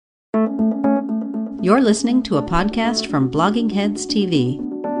You're listening to a podcast from Blogging Heads TV.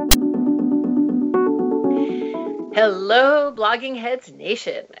 Hello, Blogging Heads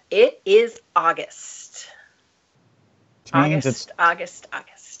Nation. It is August. August.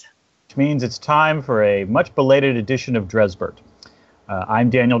 Which means it's time for a much belated edition of Dresbert. I'm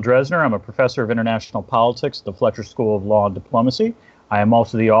Daniel Dresner. I'm a professor of international politics at the Fletcher School of Law and Diplomacy. I am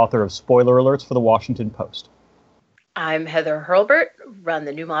also the author of spoiler alerts for the Washington Post. I'm Heather Hurlbert, run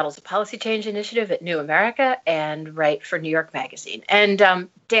the New Models of Policy Change initiative at New America and write for New York Magazine. And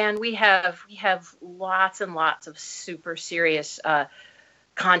Dan, we have lots and lots of super serious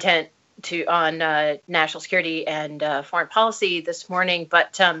content on national security and foreign policy this morning,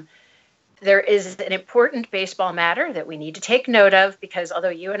 but there is an important baseball matter that we need to take note of because although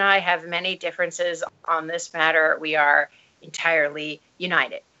you and I have many differences on this matter, we are entirely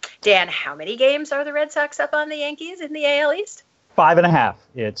united. Dan, how many games are the Red Sox up on the Yankees in the AL East? 5.5.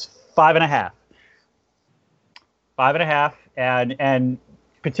 It's 5.5. 5.5, and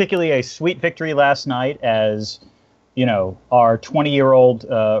particularly a sweet victory last night as, you know, our 20-year-old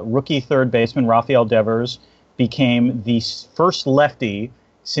rookie third baseman, Rafael Devers, became the first lefty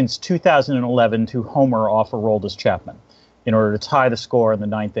since 2011 to homer off Aroldis Chapman in order to tie the score in the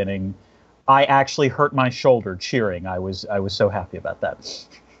ninth inning. I actually hurt my shoulder cheering. I was so happy about that.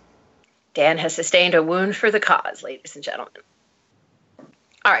 Dan has sustained a wound for the cause, ladies and gentlemen.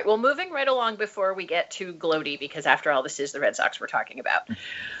 All right, well, moving right along before we get too gloaty, because after all, this is the Red Sox we're talking about.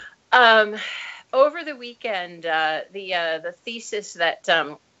 Over the weekend, the thesis that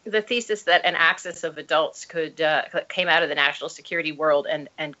an axis of adults came out of the national security world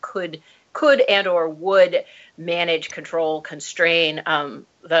and could and or would manage, control, constrain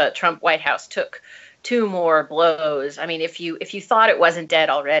the Trump White House took two more blows. I mean, if you thought it wasn't dead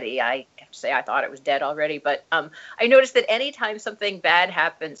already, I have to say I thought it was dead already. But I noticed that anytime something bad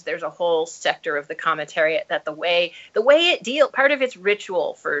happens, there's a whole sector of the commentariat that the way part of its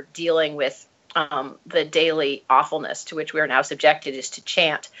ritual for dealing with the daily awfulness to which we are now subjected is to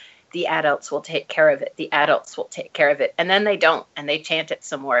chant, "The adults will take care of it. The adults will take care of it." And then they don't, and they chant it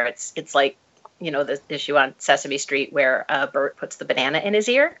some more. It's like, you know, the issue on Sesame Street where Bert puts the banana in his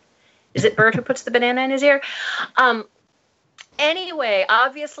ear. Is it Bert who puts the banana in his ear? Anyway,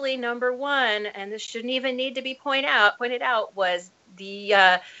 obviously, number one, and this shouldn't even need to be pointed out, was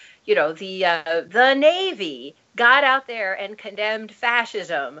the Navy got out there and condemned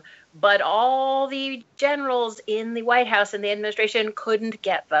fascism, but all the generals in the White House and the administration couldn't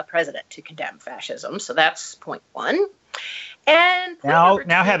get the president to condemn fascism. So that's point one. And now,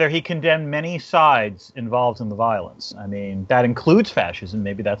 Heather, he condemned many sides involved in the violence. I mean, that includes fascism.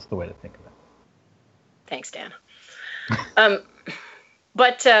 Maybe that's the way to think of it. Thanks, Dan.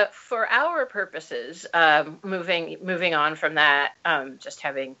 But for our purposes, moving on from that, just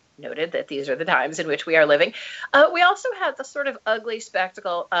having noted that these are the times in which we are living, we also had the sort of ugly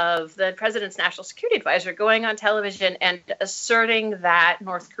spectacle of the president's national security advisor going on television and asserting that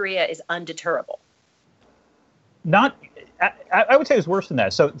North Korea is undeterrable. I would say it's worse than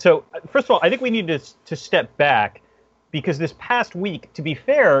that. So first of all, I think we need to step back because this past week, to be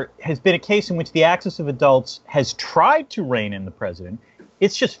fair, has been a case in which the axis of adults has tried to rein in the president.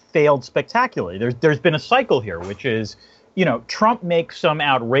 It's just failed spectacularly. There's been a cycle here, which is, you know, Trump makes some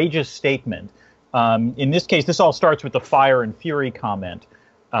outrageous statement. In this case, this all starts with the fire and fury comment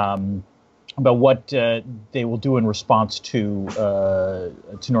about what they will do in response to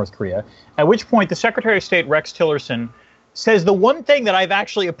North Korea. At which point, the Secretary of State, Rex Tillerson, says the one thing that I've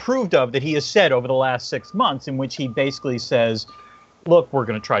actually approved of that he has said over the last 6 months, in which he basically says, look, we're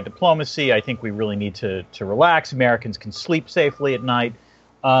going to try diplomacy. I think we really need to relax. Americans can sleep safely at night.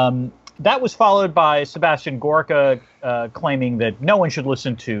 That was followed by Sebastian Gorka claiming that no one should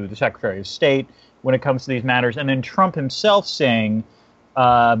listen to the Secretary of State when it comes to these matters. And then Trump himself saying,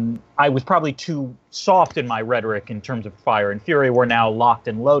 I was probably too soft in my rhetoric in terms of fire and fury. We're now locked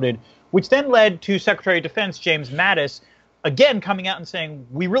and loaded, which then led to Secretary of Defense James Mattis again coming out and saying,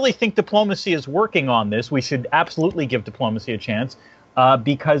 we really think diplomacy is working on this. We should absolutely give diplomacy a chance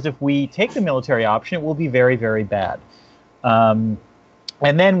because if we take the military option, it will be very, very bad. And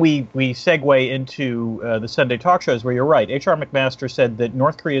then we segue into the Sunday talk shows where you're right. H.R. McMaster said that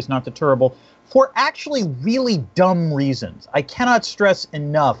North Korea is not deterrable for actually really dumb reasons. I cannot stress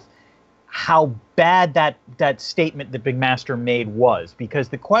enough how bad that statement that McMaster made was, because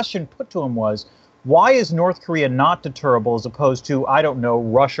the question put to him was, why is North Korea not deterrable as opposed to, I don't know,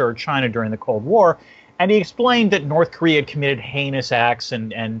 Russia or China during the Cold War? And he explained that North Korea committed heinous acts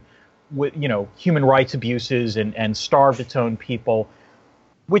and human rights abuses and starved its own people.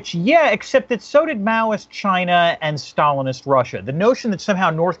 Which, yeah, except that so did Maoist China and Stalinist Russia. The notion that somehow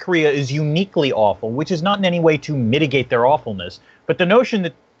North Korea is uniquely awful, which is not in any way to mitigate their awfulness, but the notion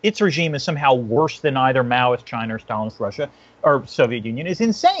that its regime is somehow worse than either Maoist China or Stalinist Russia or Soviet Union is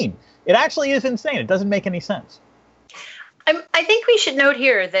insane. It actually is insane. It doesn't make any sense. I think we should note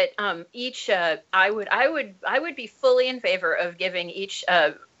here that I would be fully in favor of giving each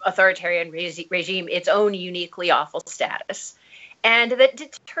authoritarian regime its own uniquely awful status. And that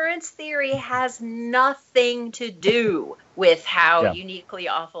deterrence theory has nothing to do with how uniquely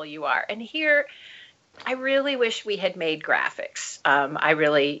awful you are. And here, I really wish we had made graphics. I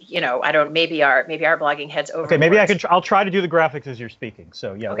really, maybe our blogging heads over. Okay, maybe I'll try to do the graphics as you're speaking.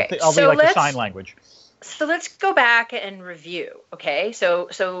 So yeah, okay. I'll do like the sign language. So let's go back and review. Okay,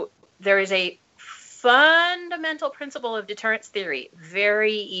 so there is a fundamental principle of deterrence theory,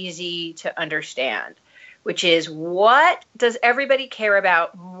 very easy to understand, which is, what does everybody care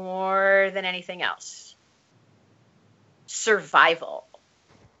about more than anything else? Survival.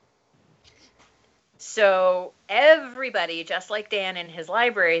 So everybody, just like Dan in his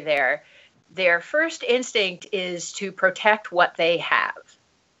library there, their first instinct is to protect what they have.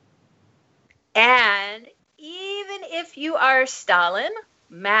 And even if you are Stalin,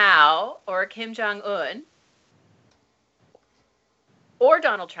 Mao, or Kim Jong-un, or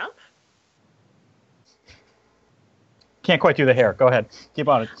Donald Trump, can't quite do the hair. Go ahead. Keep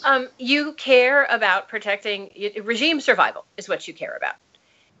on it. You care about protecting regime survival is what you care about.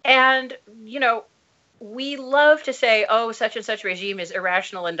 And, we love to say, oh, such and such regime is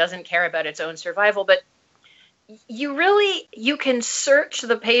irrational and doesn't care about its own survival. But you can search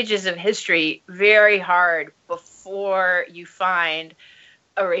the pages of history very hard before you find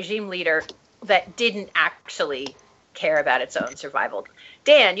a regime leader that didn't actually care about its own survival.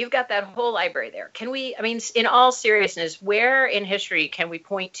 Dan, you've got that whole library there. In all seriousness, where in history can we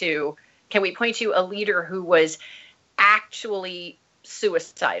point to a leader who was actually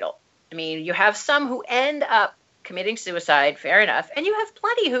suicidal? You have some who end up committing suicide, fair enough, and you have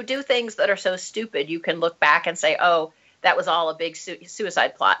plenty who do things that are so stupid you can look back and say, oh, that was all a big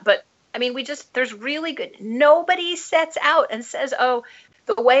suicide plot. But there's really good. Nobody sets out and says, oh,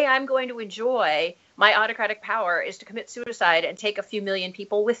 the way I'm going to enjoy my autocratic power is to commit suicide and take a few million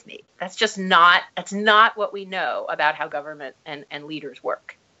people with me. That's not what we know about how government and leaders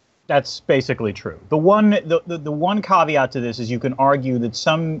work. That's basically true. The one caveat to this is you can argue that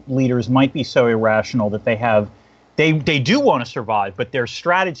some leaders might be so irrational that they do want to survive, but their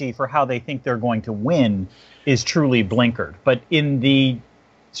strategy for how they think they're going to win is truly blinkered. But in the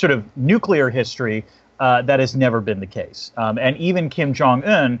sort of nuclear history, that has never been the case. And even Kim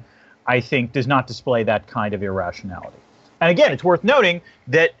Jong-un, I think, does not display that kind of irrationality. And again, it's worth noting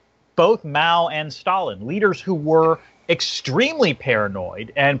that both Mao and Stalin, leaders who were extremely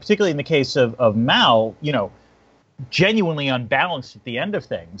paranoid, and particularly in the case of Mao, genuinely unbalanced at the end of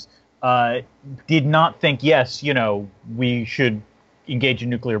things, did not think, yes, we should engage in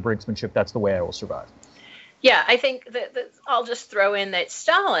nuclear brinksmanship. That's the way I will survive. Yeah, I think that I'll just throw in that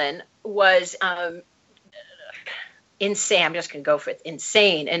Stalin was insane. I'm just going to go for it,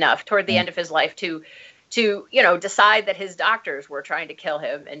 insane enough toward the end of his life to decide that his doctors were trying to kill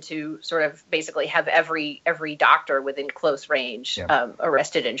him, and to sort of basically have every doctor within close range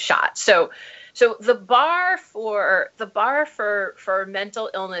arrested and shot. So the bar for mental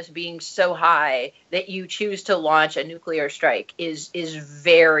illness being so high that you choose to launch a nuclear strike is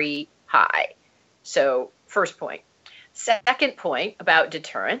very high. So first point. Second point about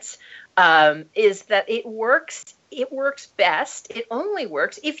deterrence is that it works best. It only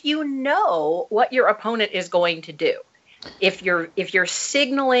works if you know what your opponent is going to do. If your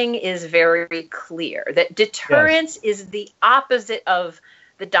signaling is very clear, that deterrence is the opposite of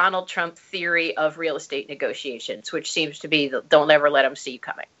the Donald Trump theory of real estate negotiations, which seems to be don't ever let them see you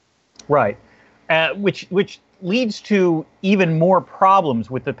coming. Right, which leads to even more problems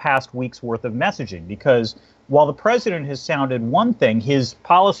with the past week's worth of messaging, because while the president has sounded one thing, his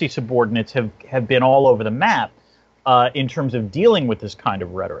policy subordinates have been all over the map in terms of dealing with this kind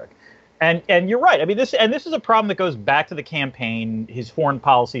of rhetoric. And you're right. This is a problem that goes back to the campaign, his foreign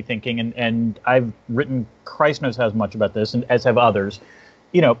policy thinking, and I've written Christ knows how much about this, and as have others,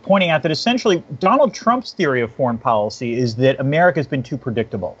 pointing out that essentially Donald Trump's theory of foreign policy is that America's been too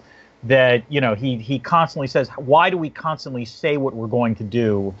predictable. That, he constantly says, why do we constantly say what we're going to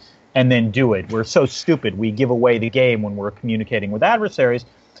do and then do it? We're so stupid. We give away the game when we're communicating with adversaries,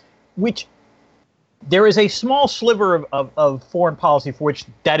 which there is a small sliver of foreign policy for which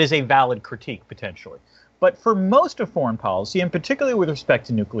that is a valid critique, potentially. But for most of foreign policy, and particularly with respect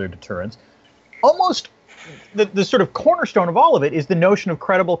to nuclear deterrence, almost the sort of cornerstone of all of it is the notion of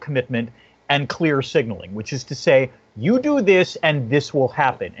credible commitment and clear signaling, which is to say, you do this and this will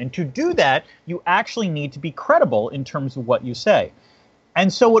happen. And to do that, you actually need to be credible in terms of what you say.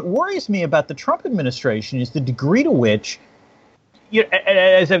 And so what worries me about the Trump administration is the degree to which,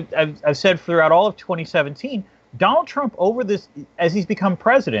 as I've said throughout all of 2017, Donald Trump, over this, as he's become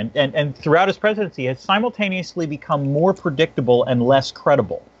president and throughout his presidency, has simultaneously become more predictable and less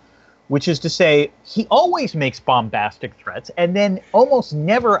credible, which is to say he always makes bombastic threats and then almost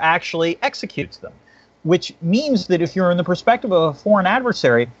never actually executes them, which means that if you're in the perspective of a foreign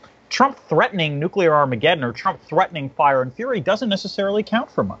adversary, Trump threatening nuclear Armageddon or Trump threatening fire and fury doesn't necessarily count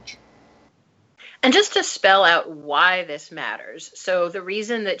for much. And just to spell out why this matters, so the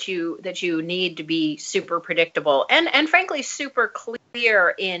reason that you need to be super predictable and frankly super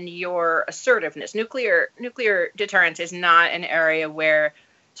clear in your assertiveness. Nuclear deterrence is not an area where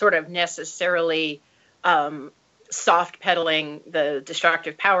sort of necessarily soft pedaling the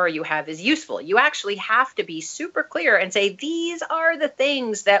destructive power you have is useful. You actually have to be super clear and say, these are the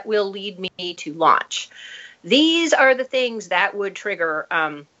things that will lead me to launch. These are the things that would trigger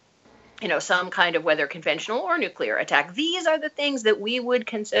some kind of, whether conventional or nuclear attack. These are the things that we would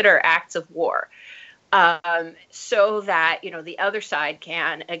consider acts of war, so that the other side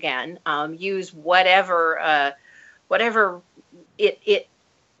can again use whatever it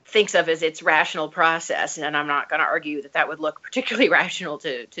thinks of as its rational process. And I'm not going to argue that would look particularly rational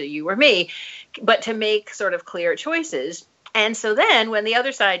to you or me, but to make sort of clear choices. And so then when the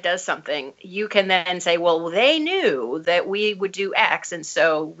other side does something, you can then say, well, they knew that we would do X, and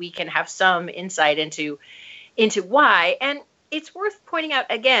so we can have some insight into Y. And it's worth pointing out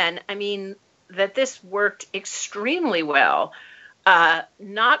again, that this worked extremely well,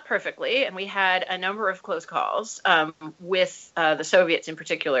 not perfectly. And we had a number of close calls with the Soviets in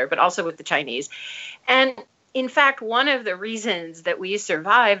particular, but also with the Chinese. And in fact, one of the reasons that we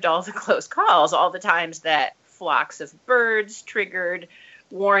survived all the close calls, all the times that flocks of birds triggered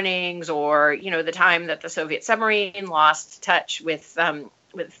warnings, or the time that the Soviet submarine lost touch with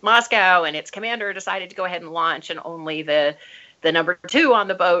Moscow and its commander decided to go ahead and launch, and only the number 2 on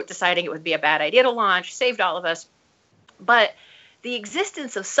the boat deciding it would be a bad idea to launch saved all of us. But the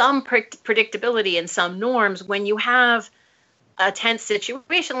existence of some predictability and some norms when you have a tense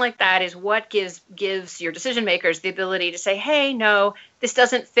situation like that is what gives your decision makers the ability to say, hey, no, this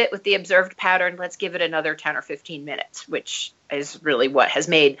doesn't fit with the observed pattern. Let's give it another 10 or 15 minutes, which is really what has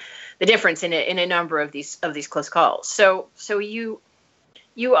made the difference in a number of these close calls. So you've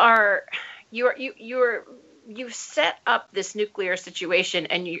set up this nuclear situation,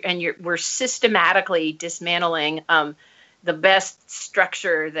 and we're systematically dismantling the best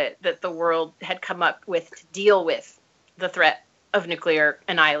structure that the world had come up with to deal with the threat of nuclear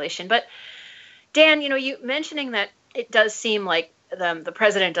annihilation. But Dan, you mentioning that it does seem like the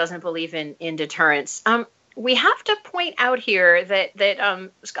president doesn't believe in deterrence. We have to point out here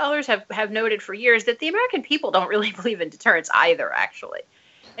that scholars have noted for years that the American people don't really believe in deterrence either, actually.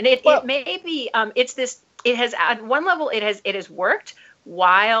 And it may be it has, at one level, it has worked,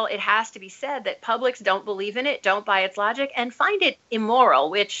 while it has to be said that publics don't believe in it, don't buy its logic, and find it immoral,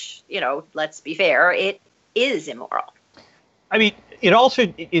 which, let's be fair, it is immoral. It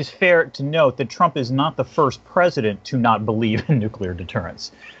also is fair to note that Trump is not the first president to not believe in nuclear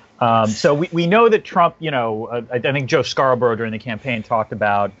deterrence. So we know that Trump, I think Joe Scarborough during the campaign talked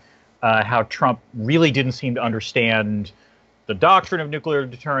about how Trump really didn't seem to understand the doctrine of nuclear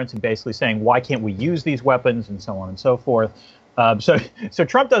deterrence, and basically saying, why can't we use these weapons, and so on and so forth. So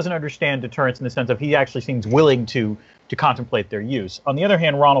Trump doesn't understand deterrence in the sense of he actually seems willing to contemplate their use. On the other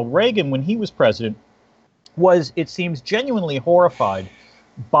hand, Ronald Reagan, when he was president, was, it seems, genuinely horrified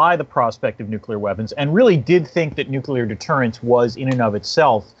by the prospect of nuclear weapons, and really did think that nuclear deterrence was in and of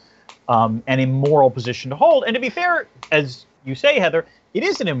itself an immoral position to hold. And to be fair, as you say, Heather, it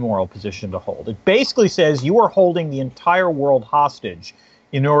is an immoral position to hold. It basically says you are holding the entire world hostage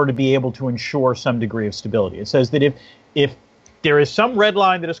in order to be able to ensure some degree of stability. It says that if there is some red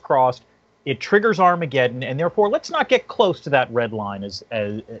line that is crossed, it triggers Armageddon, and therefore let's not get close to that red line as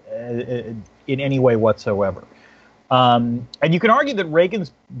in any way whatsoever. And you can argue that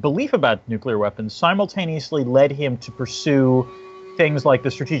Reagan's belief about nuclear weapons simultaneously led him to pursue things like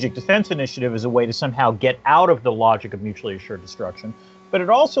the Strategic Defense Initiative as a way to somehow get out of the logic of mutually assured destruction. But it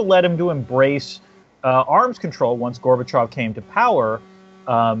also led him to embrace arms control once Gorbachev came to power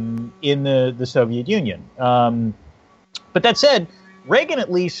in the Soviet Union. But that said, Reagan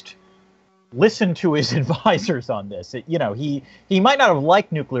at least listened to his advisors on this. He might not have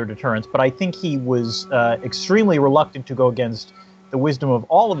liked nuclear deterrence, but I think he was extremely reluctant to go against the wisdom of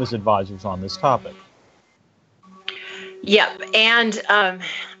all of his advisors on this topic. Yep, and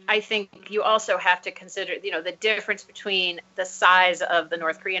I think you also have to consider, the difference between the size of the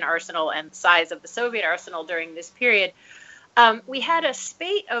North Korean arsenal and the size of the Soviet arsenal during this period. We had a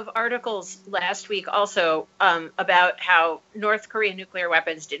spate of articles last week also about how North Korean nuclear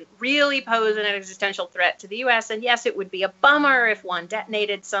weapons didn't really pose an existential threat to the U.S. And yes, it would be a bummer if one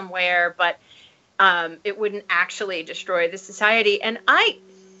detonated somewhere, but it wouldn't actually destroy the society. And I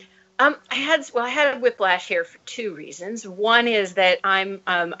had a whiplash here for two reasons. One is that I'm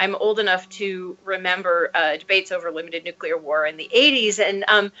old enough to remember debates over limited nuclear war in the 80s, and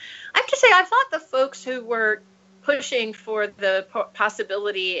I have to say I thought the folks who were pushing for the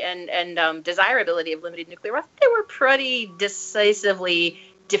possibility and desirability of limited nuclear war, they were pretty decisively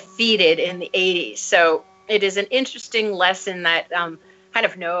defeated in the 80s. So it is an interesting lesson that kind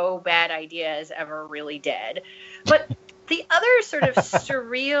of no bad idea is ever really dead. But the other sort of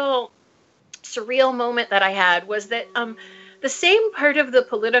surreal moment that I had was that the same part of the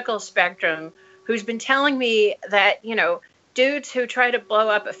political spectrum who's been telling me that, dudes who try to blow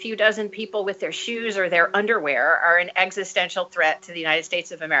up a few dozen people with their shoes or their underwear are an existential threat to the United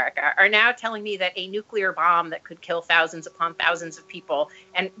States of America, are now telling me that a nuclear bomb that could kill thousands upon thousands of people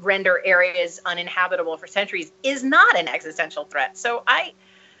and render areas uninhabitable for centuries is not an existential threat. So I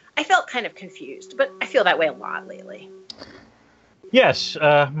felt kind of confused, but I feel that way a lot lately. Yes,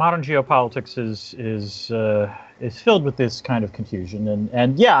 modern geopolitics is filled with this kind of confusion,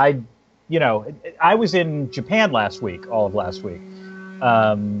 and yeah, I was in Japan all of last week,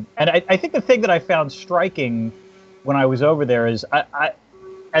 and I think the thing that I found striking when I was over there is, I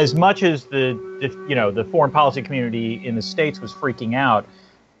as much as the foreign policy community in the States was freaking out,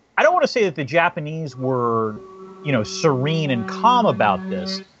 I don't want to say that the Japanese were serene and calm about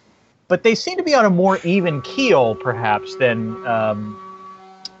this, but they seem to be on a more even keel, perhaps, than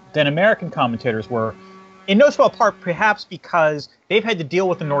American commentators were. In no small part, perhaps because they've had to deal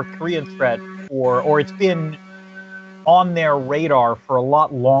with the North Korean threat, or it's been on their radar for a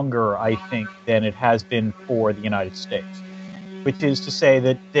lot longer, I think, than it has been for the United States. Which is to say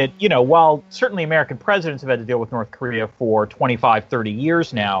that while certainly American presidents have had to deal with North Korea for 25, 30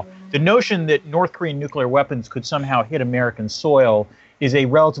 years now, the notion that North Korean nuclear weapons could somehow hit American soil is a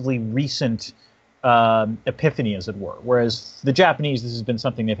relatively recent epiphany, as it were. Whereas the Japanese, this has been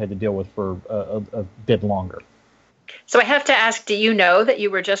something they've had to deal with for a bit longer. So I have to ask, do you know that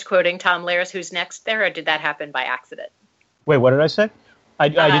you were just quoting Tom Lahirs, Who's Next there, or did that happen by accident? Wait, what did I say? I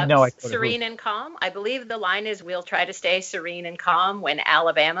didn't know. Serene and calm. I believe the line is, we'll try to stay serene and calm when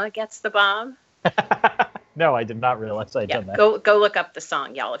Alabama gets the bomb. No, I did not realize I'd done that. Go look up the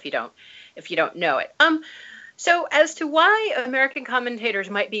song, y'all, if you don't know it. So as to why American commentators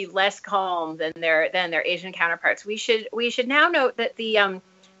might be less calm than their Asian counterparts, we should now note that the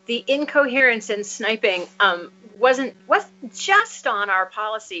incoherence in sniping wasn't just on our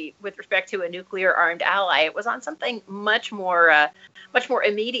policy with respect to a nuclear armed ally. It was on something much more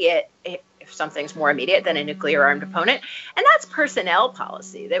immediate, if something's more immediate than a nuclear armed opponent, and that's personnel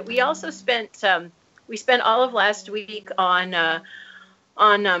policy. That we also spent all of last week on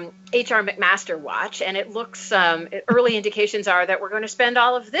H.R. McMaster watch, and it looks early indications are that we're going to spend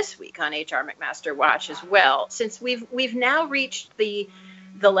all of this week on H.R. McMaster watch as well, since we've now reached the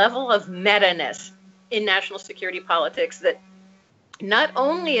level of meta-ness in national security politics that not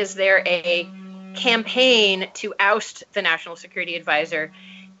only is there a campaign to oust the national security advisor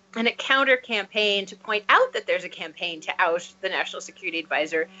and a counter campaign to point out that there's a campaign to oust the national security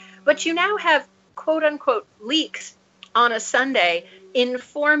advisor, but you now have quote unquote leaks on a Sunday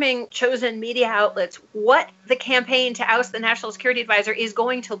informing chosen media outlets what the campaign to oust the national security advisor is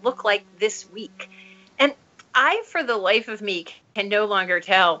going to look like this week. And I, for the life of me, can no longer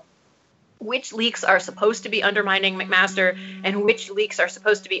tell which leaks are supposed to be undermining McMaster and which leaks are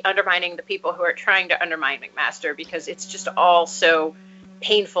supposed to be undermining the people who are trying to undermine McMaster, because it's just all so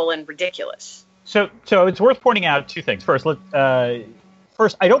painful and ridiculous. So it's worth pointing out two things. First, I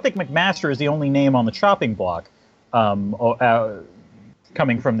don't think McMaster is the only name on the chopping block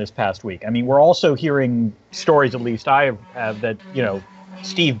coming from this past week. I mean, we're also hearing stories, at least I have, that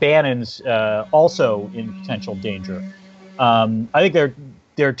Steve Bannon's also in potential danger. I think there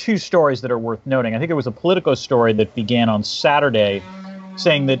are two stories that are worth noting. I think it was a Politico story that began on Saturday,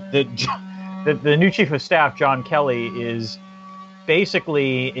 saying that the new chief of staff, John Kelly, is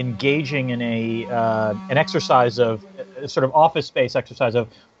basically engaging in an exercise of a sort of office space exercise of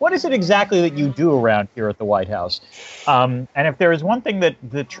what is it exactly that you do around here at the White House. And if there is one thing that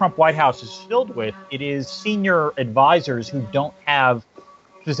the Trump White House is filled with, it is senior advisors who don't have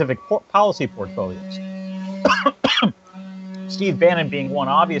specific policy portfolios. Steve Bannon being one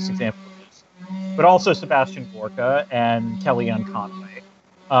obvious example of this. but also Sebastian Gorka and Kellyanne Conway,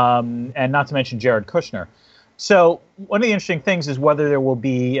 and not to mention Jared Kushner. So one of the interesting things is whether there will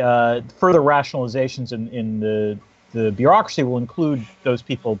be further rationalizations in the bureaucracy will include those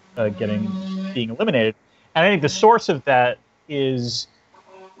people being eliminated. And I think the source of that is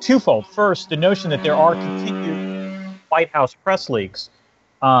twofold. First, the notion that there are continued White House press leaks,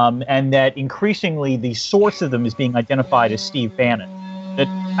 and that increasingly the source of them is being identified as Steve Bannon. That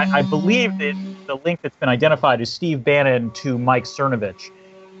I believe that the link that's been identified is Steve Bannon to Mike Cernovich,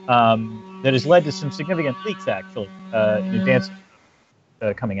 that has led to some significant leaks, actually, in advance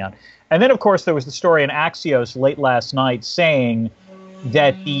of coming out. And then, of course, there was the story in Axios late last night saying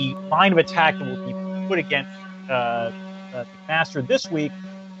that the line of attack that will be put against McMaster this week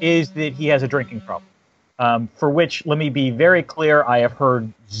is that he has a drinking problem, for which, let me be very clear, I have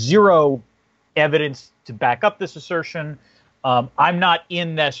heard zero evidence to back up this assertion. I'm not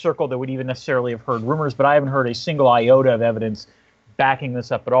in that circle that would even necessarily have heard rumors, but I haven't heard a single iota of evidence backing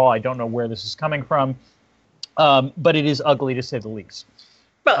this up at all. I don't know where this is coming from, but it is ugly to say the least.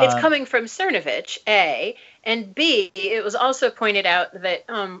 Well, it's coming from Cernovich, A, and B, it was also pointed out that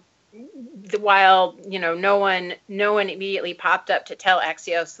while no one immediately popped up to tell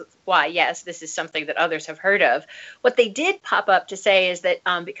Axios why, yes, this is something that others have heard of. What they did pop up to say is that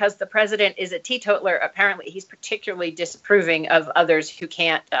because the president is a teetotaler, apparently he's particularly disapproving of others who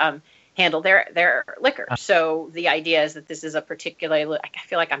can't handle their liquor. So the idea is that this is a particularly, I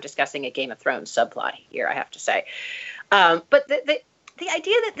feel like I'm discussing a Game of Thrones subplot here, I have to say. But the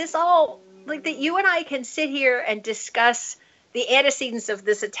idea that this all, like that you and I can sit here and discuss the antecedents of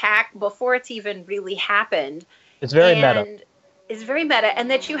this attack before it's even really happened. It's very meta. It's very meta.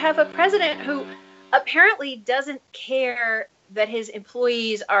 And that you have a president who apparently doesn't care that his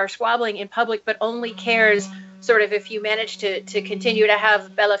employees are squabbling in public, but only cares sort of if you manage to continue to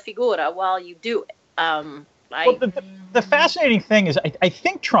have bella figura while you do it. Well, the fascinating thing is, I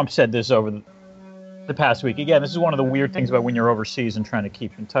think Trump said this over the past week. Again, this is one of the weird things about when you're overseas and trying to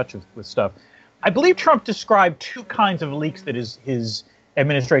keep in touch with stuff. I believe Trump described two kinds of leaks that his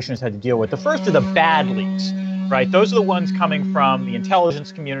administration has had to deal with. The first are the bad leaks, right? Those are the ones coming from the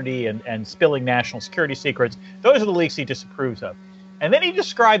intelligence community and spilling national security secrets. Those are the leaks he disapproves of. And then he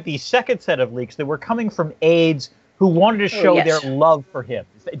described the second set of leaks that were coming from aides who wanted to show their love for him.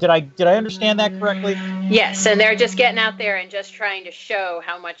 Did I understand that correctly? Yes, and they're just getting out there and just trying to show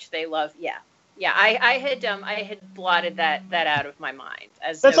how much they love. Yeah, I had blotted that out of my mind,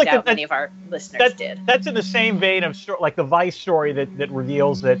 as no doubt many of our listeners did. That's in the same vein of like the Vice story that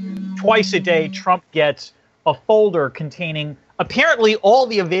reveals that twice a day Trump gets a folder containing apparently all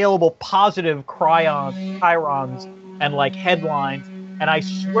the available positive chyrons and like headlines, and I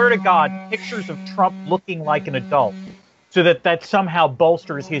swear to God, pictures of Trump looking like an adult, so that somehow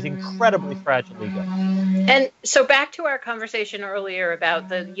bolsters his incredibly fragile ego. And so back to our conversation earlier about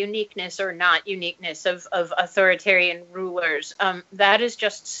the uniqueness or not uniqueness of authoritarian rulers. That is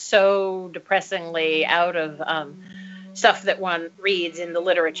just so depressingly out of stuff that one reads in the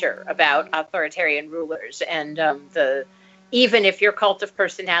literature about authoritarian rulers, and even if your cult of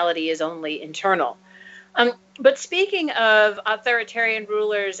personality is only internal. But speaking of authoritarian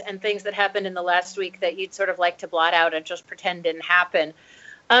rulers and things that happened in the last week that you'd sort of like to blot out and just pretend didn't happen,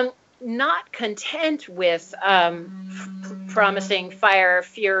 not content with promising fire,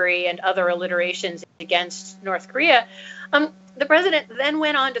 fury, and other alliterations against North Korea, the president then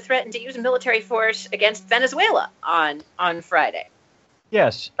went on to threaten to use military force against Venezuela on Friday.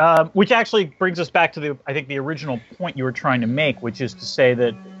 Yes, which actually brings us back to the original point you were trying to make, which is to say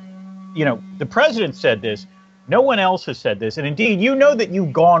that, the president said this, no one else has said this, and indeed, that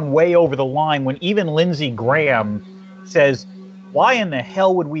you've gone way over the line when even Lindsey Graham says, why in the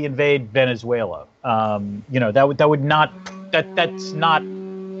hell would we invade Venezuela? That's not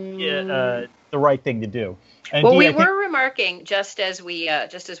the right thing to do. And well, we were remarking just as we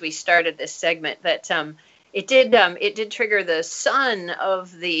started this segment that it did trigger the son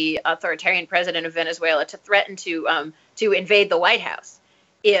of the authoritarian president of Venezuela to threaten to invade the White House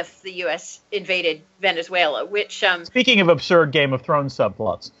if the U.S. invaded Venezuela. Which speaking of absurd Game of Thrones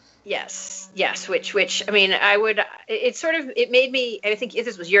subplots. Yes. Which I mean, it made me. I think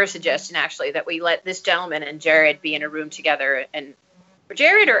this was your suggestion actually that we let this gentleman and Jared be in a room together, and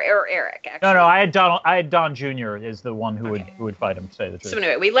Jared or Eric. Actually. No, I had Don Jr. is the one who would fight him. To say the truth. So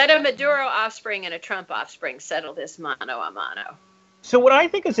anyway, we let a Maduro offspring and a Trump offspring settle this mano a mano. So what I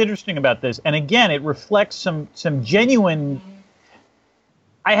think is interesting about this, and again, it reflects some genuine.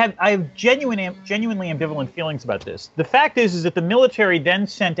 I have genuinely ambivalent feelings about this. The fact is that the military then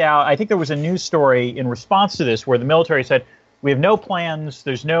sent out, I think there was a news story in response to this where the military said, we have no plans.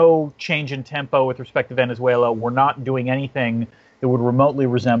 There's no change in tempo with respect to Venezuela. We're not doing anything that would remotely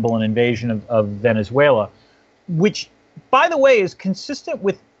resemble an invasion of Venezuela, which, by the way, is consistent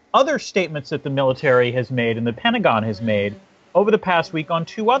with other statements that the military has made and the Pentagon has made over the past week on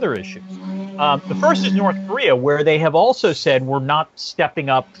two other issues. The first is North Korea, where they have also said we're not stepping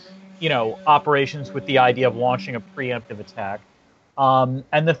up, operations with the idea of launching a preemptive attack.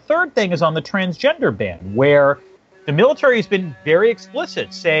 And the third thing is on the transgender ban, where the military has been very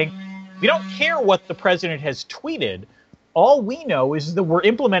explicit, saying we don't care what the president has tweeted. All we know is that we're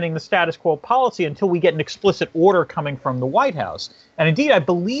implementing the status quo policy until we get an explicit order coming from the White House. And indeed, I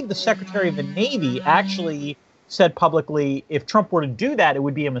believe the Secretary of the Navy actually said publicly, if Trump were to do that, it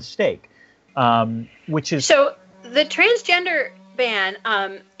would be a mistake, which is... So the transgender ban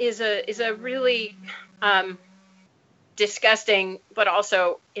is a really disgusting but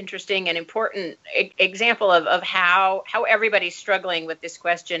also interesting and important example of how everybody's struggling with this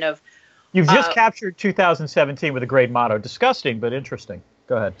question of... You've just captured 2017 with a great motto. Disgusting, but interesting.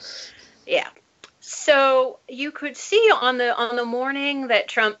 Go ahead. Yeah. So you could see on the morning that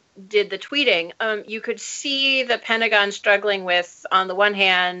Trump did the tweeting, you could see the Pentagon struggling with, on the one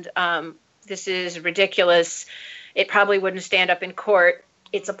hand, this is ridiculous. It probably wouldn't stand up in court.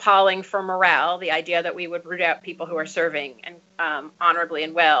 It's appalling for morale, the idea that we would root out people who are serving and honorably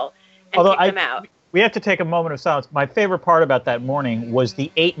and well and kick them out. We have to take a moment of silence. My favorite part about that morning was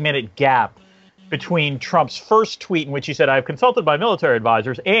the 8-minute gap between Trump's first tweet in which he said, I've consulted my military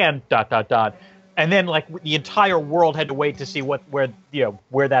advisors and ... And then, the entire world had to wait to see where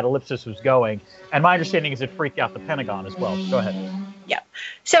that ellipsis was going. And my understanding is it freaked out the Pentagon as well. Go ahead. Yeah.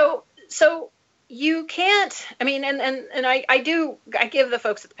 So you can't, and I give the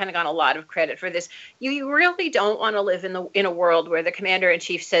folks at the Pentagon a lot of credit for this. You really don't want to live in a world where the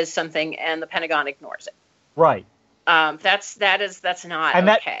commander-in-chief says something and the Pentagon ignores it. Right. That's not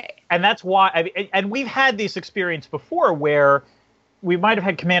okay. And that's why, and we've had this experience before where we might have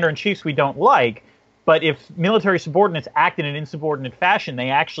had commander-in-chiefs we don't like, but if military subordinates act in an insubordinate fashion,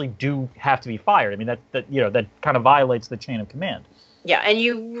 they actually do have to be fired. That kind of violates the chain of command. Yeah, and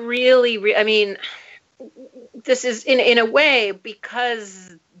you really, this is in a way,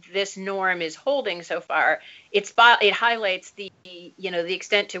 because this norm is holding so far, it highlights the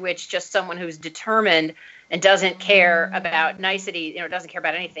extent to which just someone who's determined and doesn't care about nicety, doesn't care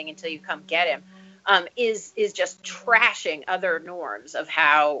about anything until you come get him, is just trashing other norms of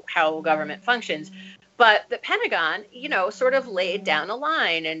how government functions. But the Pentagon, sort of laid down a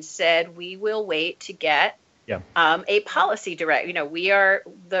line and said, we will wait to get a policy direct. We are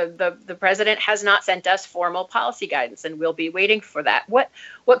the president has not sent us formal policy guidance, and we'll be waiting for that. What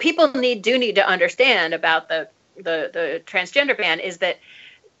people need to understand about the transgender ban is that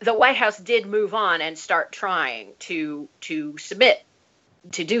the White House did move on and start trying to submit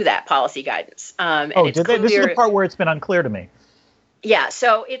to do that policy guidance. And it's did they? This is the part where it's been unclear to me. Yeah,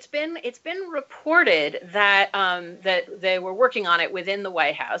 so it's been reported that that they were working on it within the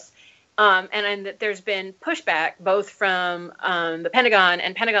White House. And that there's been pushback both from the Pentagon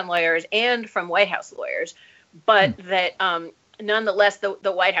and Pentagon lawyers and from White House lawyers, but that nonetheless,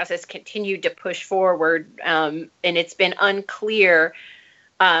 the White House has continued to push forward, and it's been unclear,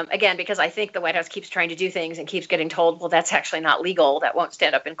 again, because I think the White House keeps trying to do things and keeps getting told, well, that's actually not legal, that won't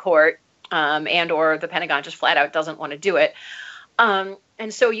stand up in court, and or the Pentagon just flat out doesn't want to do it. And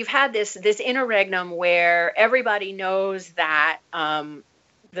so you've had this interregnum where everybody knows that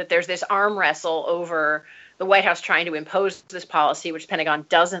that there's this arm wrestle over the White House trying to impose this policy, which the Pentagon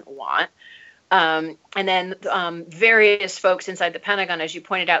doesn't want. And then various folks inside the Pentagon, as you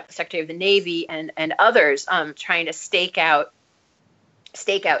pointed out, the Secretary of the Navy and others trying to stake out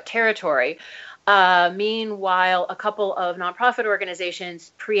territory. Meanwhile, a couple of nonprofit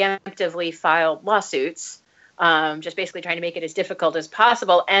organizations preemptively filed lawsuits, just basically trying to make it as difficult as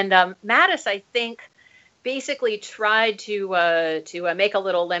possible. And Mattis, I think, basically tried to make a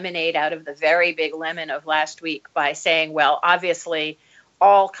little lemonade out of the very big lemon of last week by saying, well, obviously,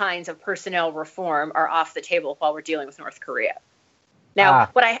 all kinds of personnel reform are off the table while we're dealing with North Korea. Now,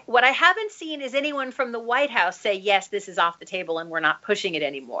 what I haven't seen is anyone from the White House say, yes, this is off the table and we're not pushing it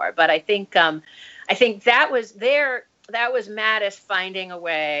anymore. But I think that was Mattis finding a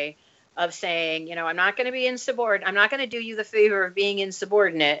way of saying, I'm not going to be insubordinate. I'm not going to do you the favor of being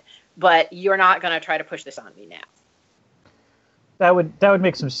insubordinate, but you're not going to try to push this on me now. That would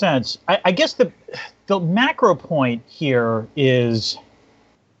make some sense. I guess the macro point here is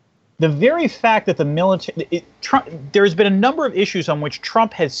the very fact that the military, there's been a number of issues on which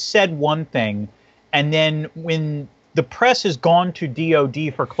Trump has said one thing, and then when the press has gone to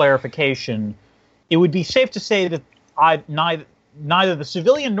DOD for clarification, it would be safe to say that neither the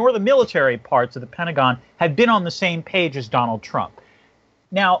civilian nor the military parts of the Pentagon had been on the same page as Donald Trump.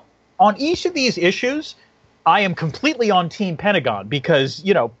 Now, on each of these issues, I am completely on Team Pentagon because,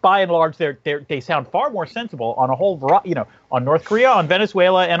 by and large, they sound far more sensible on a whole variety, on North Korea, on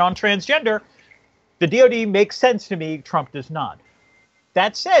Venezuela, and on transgender. The DoD makes sense to me. Trump does not.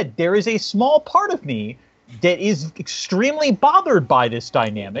 That said, there is a small part of me that is extremely bothered by this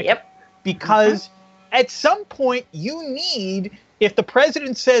dynamic. Yep. Because at some point if the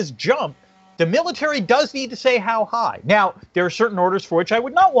president says jump, the military does need to say how high. Now, there are certain orders for which I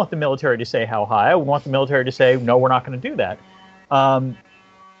would not want the military to say how high. I would want the military to say, no, we're not going to do that.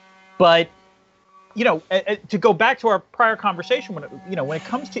 But, to go back to our prior conversation, when it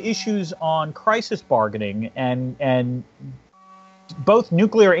comes to issues on crisis bargaining and both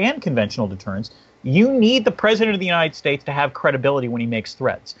nuclear and conventional deterrence, you need the president of the United States to have credibility when he makes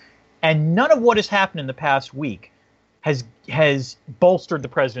threats. And none of what has happened in the past week has bolstered the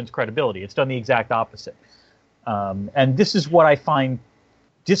president's credibility. It's done the exact opposite. And this is what I find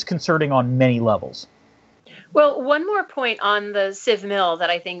disconcerting on many levels. Well, one more point on the Civ Mill that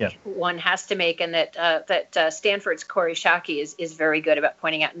I think one has to make, and that Stanford's Kori Schake is very good about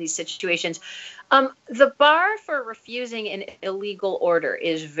pointing out in these situations. The bar for refusing an illegal order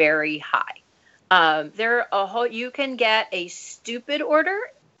is very high. You can get a stupid order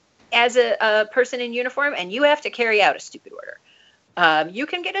as a person in uniform, and you have to carry out a stupid order. You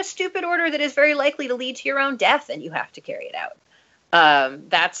can get a stupid order that is very likely to lead to your own death, and you have to carry it out.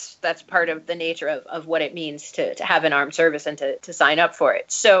 That's part of the nature of what it means to have an armed service and to sign up for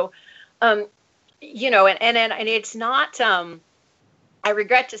it. So, and it's not, I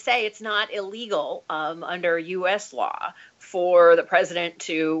regret to say it's not illegal under U.S. law for the president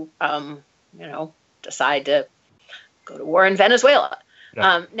to, decide to go to war in Venezuela.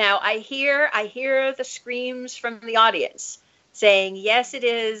 Yeah. Now I hear the screams from the audience saying, yes, it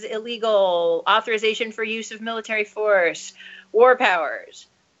is illegal, authorization for use of military force, war powers.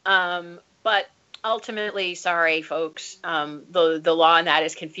 But ultimately, sorry, folks, the law on that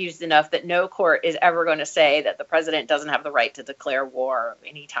is confused enough that no court is ever going to say that the president doesn't have the right to declare war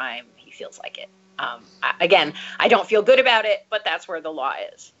anytime he feels like it. Again, I don't feel good about it, but that's where the law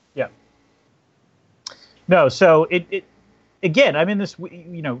is. Yeah. No, so again, I'm in this,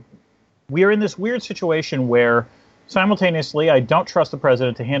 we are in this weird situation where simultaneously I don't trust the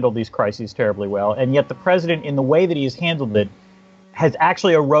president to handle these crises terribly well, and yet the president, in the way that he has handled it, has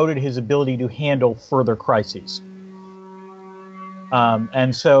actually eroded his ability to handle further crises.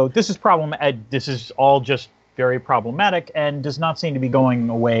 And so this is all just very problematic and does not seem to be going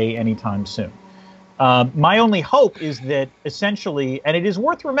away anytime soon. My only hope is that essentially, and it is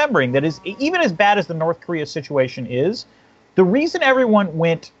worth remembering that even as bad as the North Korea situation is, the reason everyone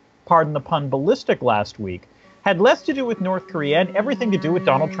went, pardon the pun, ballistic last week had less to do with North Korea and everything to do with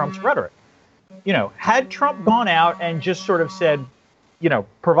Donald Trump's rhetoric. Had Trump gone out and just sort of said,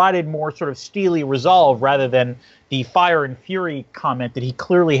 provided more sort of steely resolve rather than the fire and fury comment that he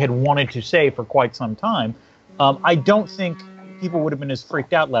clearly had wanted to say for quite some time, I don't think people would have been as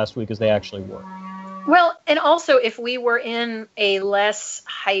freaked out last week as they actually were. Well, and also if we were in a less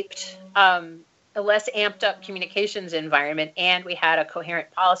hyped, a less amped up communications environment and we had a coherent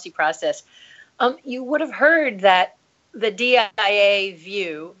policy process, you would have heard that the DIA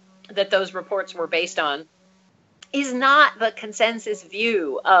view that those reports were based on is not the consensus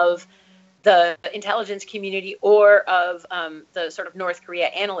view of the intelligence community or of the sort of North Korea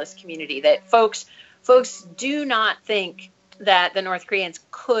analyst community, that folks do not think that the North Koreans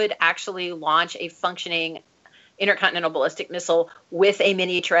could actually launch a functioning intercontinental ballistic missile with a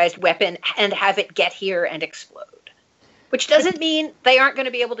miniaturized weapon and have it get here and explode. Which doesn't mean they aren't going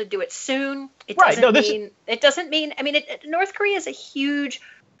to be able to do it soon. It doesn't mean, North Korea is a huge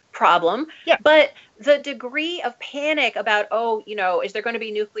problem, but the degree of panic about, is there going to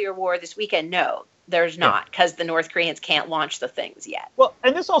be nuclear war this weekend? No, there's not, because the North Koreans can't launch the things yet. Well,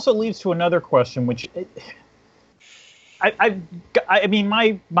 and this also leads to another question, which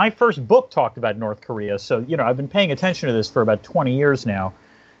my first book talked about North Korea, so I've been paying attention to this for about 20 years now.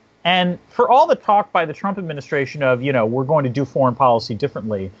 And for all the talk by the Trump administration of, we're going to do foreign policy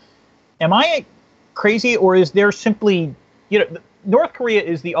differently, am I crazy, or is there simply, North Korea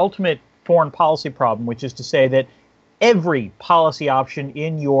is the ultimate foreign policy problem, which is to say that every policy option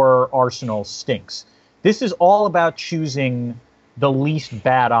in your arsenal stinks. This is all about choosing the least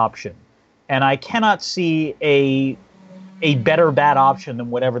bad option. And I cannot see a better bad option than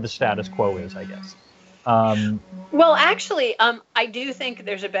whatever the status quo is, I guess. Well, actually, I do think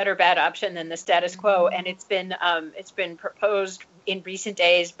there's a better bad option than the status quo, and it's been proposed in recent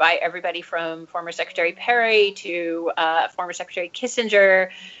days by everybody from former Secretary Perry to former Secretary Kissinger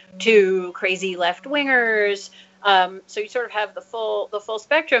to crazy left-wingers. So you sort of have the full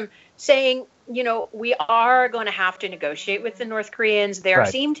spectrum saying, we are going to have to negotiate with the North Koreans. There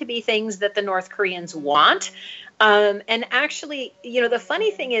seem to be things that the North Koreans want. And actually, the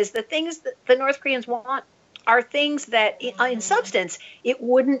funny thing is the things that the North Koreans want are things that in substance, it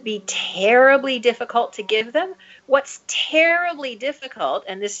wouldn't be terribly difficult to give them. What's terribly difficult,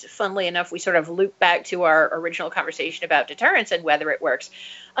 and this, funnily enough, we sort of loop back to our original conversation about deterrence and whether it works.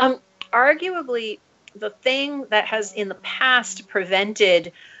 Arguably, the thing that has in the past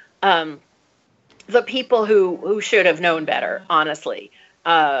prevented the people who should have known better, honestly,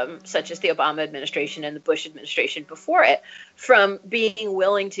 such as the Obama administration and the Bush administration before it, from being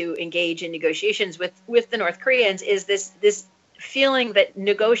willing to engage in negotiations with the North Koreans is this feeling that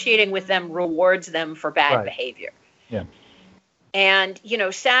negotiating with them rewards them for bad behavior. Yeah. And,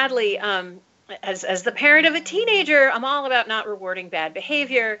 sadly, as the parent of a teenager, I'm all about not rewarding bad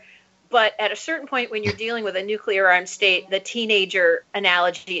behavior. But at a certain point, when you're dealing with a nuclear armed state, the teenager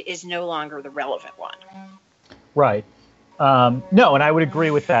analogy is no longer the relevant one. Right. No, and I would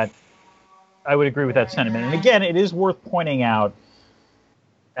agree with that. I would agree with that sentiment. And again, it is worth pointing out,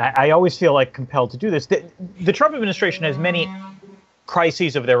 I always feel like compelled to do this. The Trump administration has many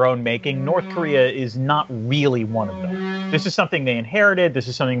crises of their own making. North Korea is not really one of them. This is something they inherited. This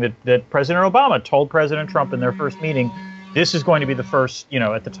is something that President Obama told President Trump in their first meeting. This is going to be the first,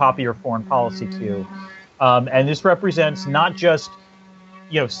 at the top of your foreign policy queue. And this represents not just,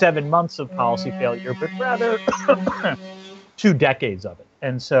 7 months of policy failure, but rather 2 decades of it.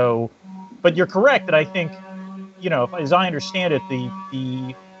 And so, but you're correct that I think, as I understand it,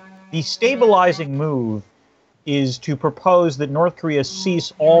 the stabilizing move is to propose that North Korea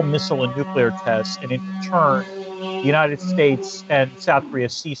cease all missile and nuclear tests, and in turn, the United States and South Korea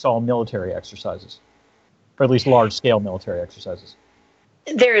cease all military exercises, or at least large-scale military exercises.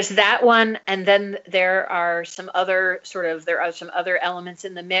 There is that one, and then there are some other elements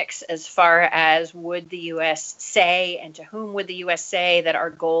in the mix as far as would the U.S. say, and to whom would the U.S. say that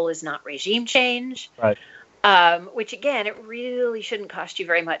our goal is not regime change, right? Which again, it really shouldn't cost you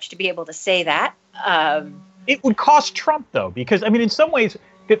very much to be able to say that. It would cost Trump though, because in some ways,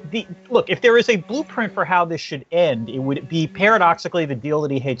 look, if there is a blueprint for how this should end, it would be paradoxically the deal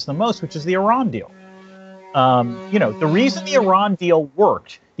that he hates the most, which is the Iran deal. The reason the Iran deal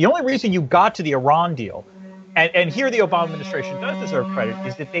worked, the only reason you got to the Iran deal, and here the Obama administration does deserve credit,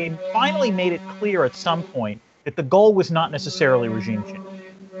 is that they finally made it clear at some point that the goal was not necessarily regime change,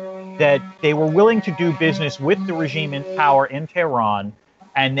 that they were willing to do business with the regime in power in Tehran,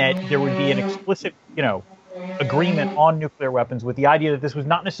 and that there would be an explicit, agreement on nuclear weapons, with the idea that this was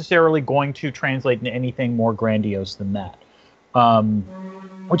not necessarily going to translate into anything more grandiose than that.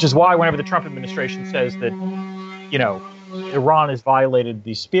 Which is why whenever the Trump administration says that, Iran has violated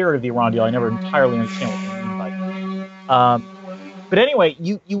the spirit of the Iran deal, I never entirely understand what they mean by that. But anyway,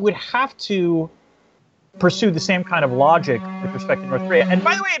 you would have to pursue the same kind of logic with respect to North Korea. And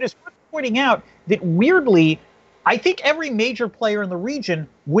by the way, it is worth pointing out that weirdly, I think every major player in the region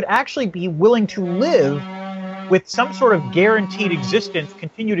would actually be willing to live with some sort of guaranteed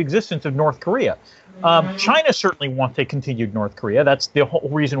continued existence of North Korea. China certainly wants a continued North Korea. That's the whole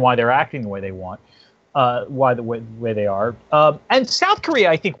reason why they're acting the way they want, why the way they are. And South Korea,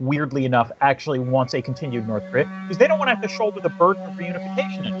 I think, weirdly enough, actually wants a continued North Korea because they don't want to have to shoulder the burden of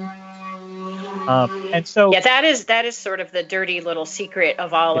reunification anymore. And so, yeah, that is sort of the dirty little secret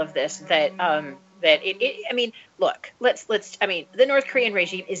of all of this. That look, the North Korean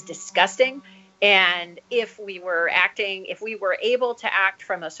regime is disgusting. And if we were able to act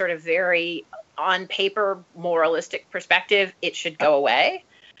from a sort of very on paper moralistic perspective, it should go away.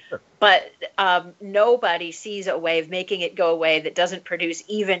 Sure. But nobody sees a way of making it go away that doesn't produce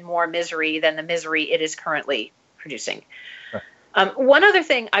even more misery than the misery it is currently producing. Right. One other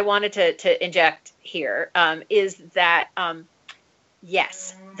thing I wanted to inject here is that,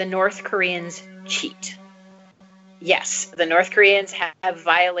 yes, the North Koreans cheat. Yes, the North Koreans have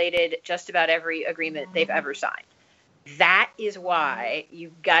violated just about every agreement they've ever signed. That is why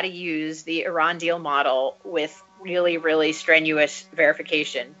you've got to use the Iran deal model with really, really strenuous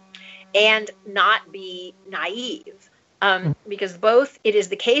verification and not be naive. Because both it is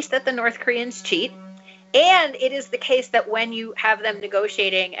the case that the North Koreans cheat, and it is the case that when you have them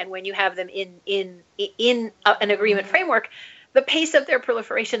negotiating and when you have them in an agreement framework, the pace of their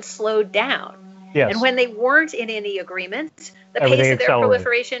proliferation slowed down. Yes. And when they weren't in any agreement, the pace of their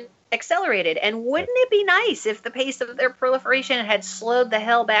proliferation accelerated. And wouldn't it be nice if the pace of their proliferation had slowed the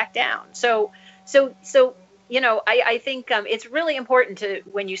hell back down? So I think it's really important to,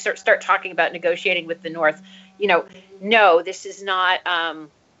 when you start talking about negotiating with the North, no, this is not,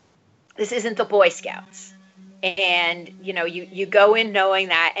 this isn't the Boy Scouts. And, you go in knowing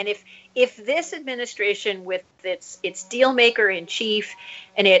that. And if this administration, with its deal maker in chief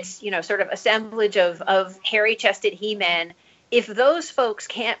and its, sort of assemblage of hairy-chested he-men, if those folks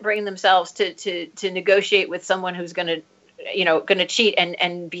can't bring themselves to negotiate with someone who's going to cheat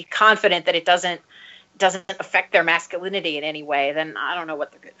and be confident that it doesn't affect their masculinity in any way, then I don't know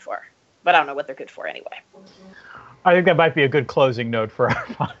what they're good for. But I don't know what they're good for anyway. I think that might be a good closing note for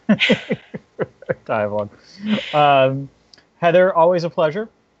our dialogue. Heather, always a pleasure.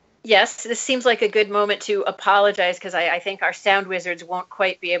 Yes, this seems like a good moment to apologize, because I think our sound wizards won't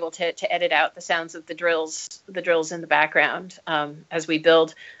quite be able to edit out the sounds of the drills in the background as we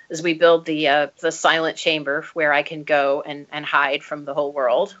build the silent chamber where I can go and hide from the whole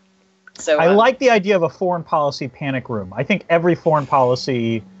world. So I like the idea of a foreign policy panic room. I think every foreign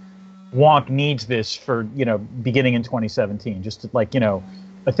policy wonk needs this for, beginning in 2017, just to,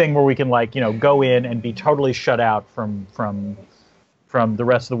 a thing where we can go in and be totally shut out from the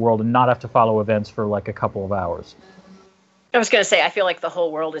rest of the world and not have to follow events for a couple of hours. I was going to say, I feel like the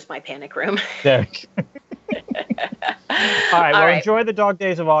whole world is my panic room. There. All right. Enjoy the dog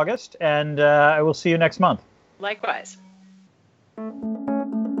days of August, and I will see you next month. Likewise.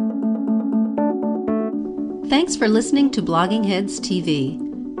 Thanks for listening to Blogging Heads TV.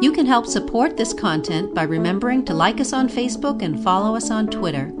 You can help support this content by remembering to like us on Facebook and follow us on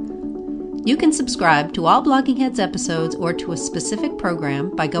Twitter. You can subscribe to all Blogging Heads episodes or to a specific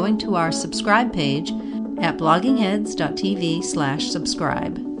program by going to our subscribe page at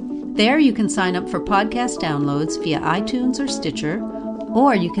bloggingheads.tv/subscribe. There you can sign up for podcast downloads via iTunes or Stitcher,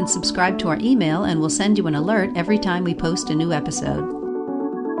 or you can subscribe to our email and we'll send you an alert every time we post a new episode.